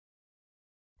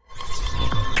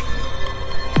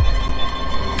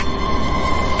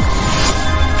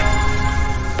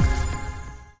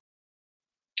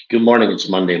Good morning. It's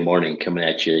Monday morning coming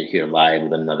at you here live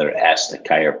with another Ask the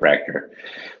Chiropractor.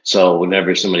 So,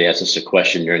 whenever somebody asks us a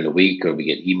question during the week or we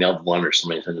get emailed one or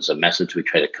somebody sends us a message, we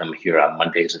try to come here on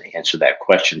Mondays and answer that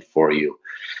question for you.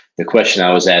 The question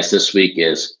I was asked this week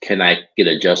is, can I get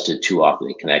adjusted too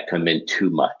often? Can I come in too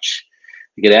much?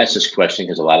 You get asked this question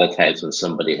because a lot of times when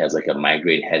somebody has like a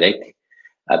migraine headache,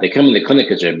 they come in the clinic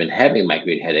because they've been having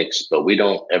migraine headaches, but we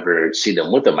don't ever see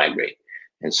them with a migraine.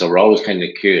 And so we're always kind of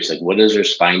curious, like, what is their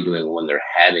spine doing when they're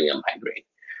having a migraine?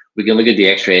 We can look at the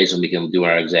x-rays and we can do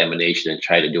our examination and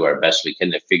try to do our best we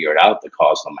can to figure it out the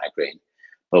cause of the migraine.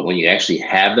 But when you actually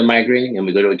have the migraine and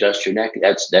we go to adjust your neck,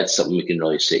 that's something we can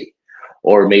really see.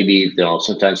 Or maybe,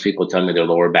 sometimes people tell me their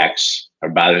lower backs are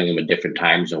bothering them at different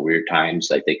times and weird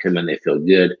times. Like they come in, they feel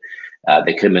good.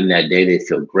 They come in that day, they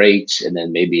feel great. And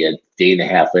then maybe a day and a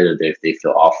half later, they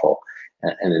feel awful.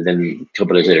 And then a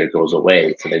couple days later, it goes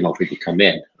away. So they don't think to come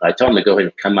in. I tell them to go ahead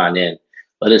and come on in.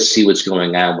 Let us see what's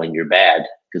going on when you're bad,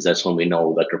 because that's when we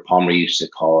know, Dr. Palmer used to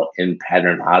call it in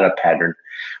pattern, out of pattern.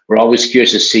 We're always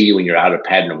curious to see you when you're out of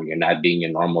pattern, when you're not being your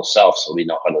normal self, so we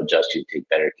know how to adjust you and take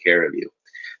better care of you.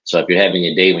 So if you're having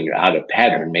a day when you're out of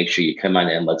pattern, make sure you come on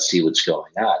in and let's see what's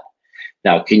going on.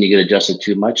 Now, can you get adjusted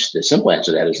too much? The simple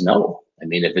answer to that is no. I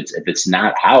mean, if it's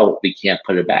not out, we can't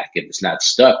put it back. If it's not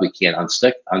stuck, we can't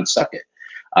unstuck it.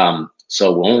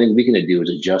 So the only thing we can do is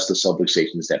adjust the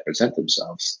subluxations that present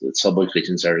themselves. The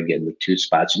subluxations are, again, the two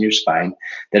spots in your spine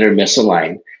that are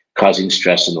misaligned, causing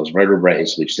stress in those vertebrae,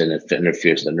 which then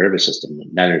interferes with the nervous system.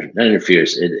 Not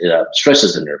interferes, it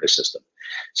stresses the nervous system.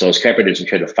 So as chiropractors, we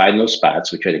try to find those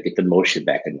spots. We try to get the motion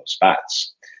back in those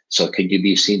spots. So can you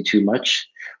be seen too much?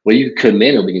 Well, you can come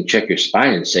in and we can check your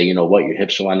spine and say, you know what, your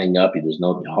hips are lining up. There's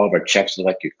no, all of our checks look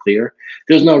like you're clear.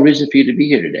 There's no reason for you to be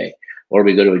here today. Or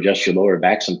we go to adjust your lower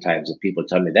back sometimes and people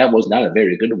tell me that was not a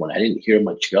very good one. I didn't hear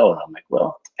much go. And I'm like,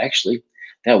 well, actually,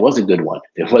 that was a good one.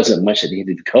 There wasn't much that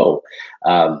needed to go.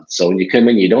 So when you come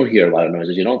in, you don't hear a lot of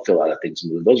noises. You don't feel a lot of things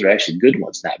move. Those are actually good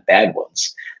ones, not bad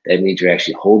ones. That means you're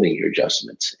actually holding your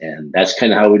adjustments. And that's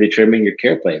kind of how we determine your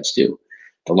care plans too.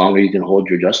 The longer you can hold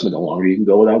your adjustment, the longer you can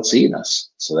go without seeing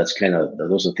us. So that's kind of,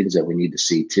 those are things that we need to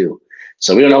see too.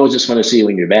 So we don't always just want to see you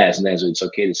when you're bad. Sometimes it's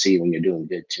okay to see you when you're doing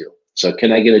good too. So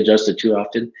can I get adjusted too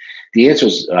often? The answer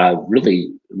is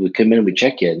really, we come in and we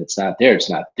check you and it's not there. It's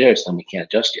not there. So then we can't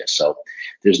adjust you. So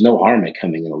there's no harm in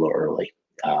coming in a little early.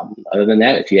 Other than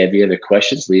that, if you have any other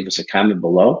questions, leave us a comment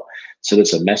below. Send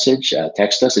us a message,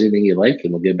 text us, anything you like,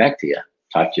 and we'll get back to you.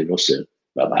 Talk to you real soon.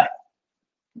 Bye-bye.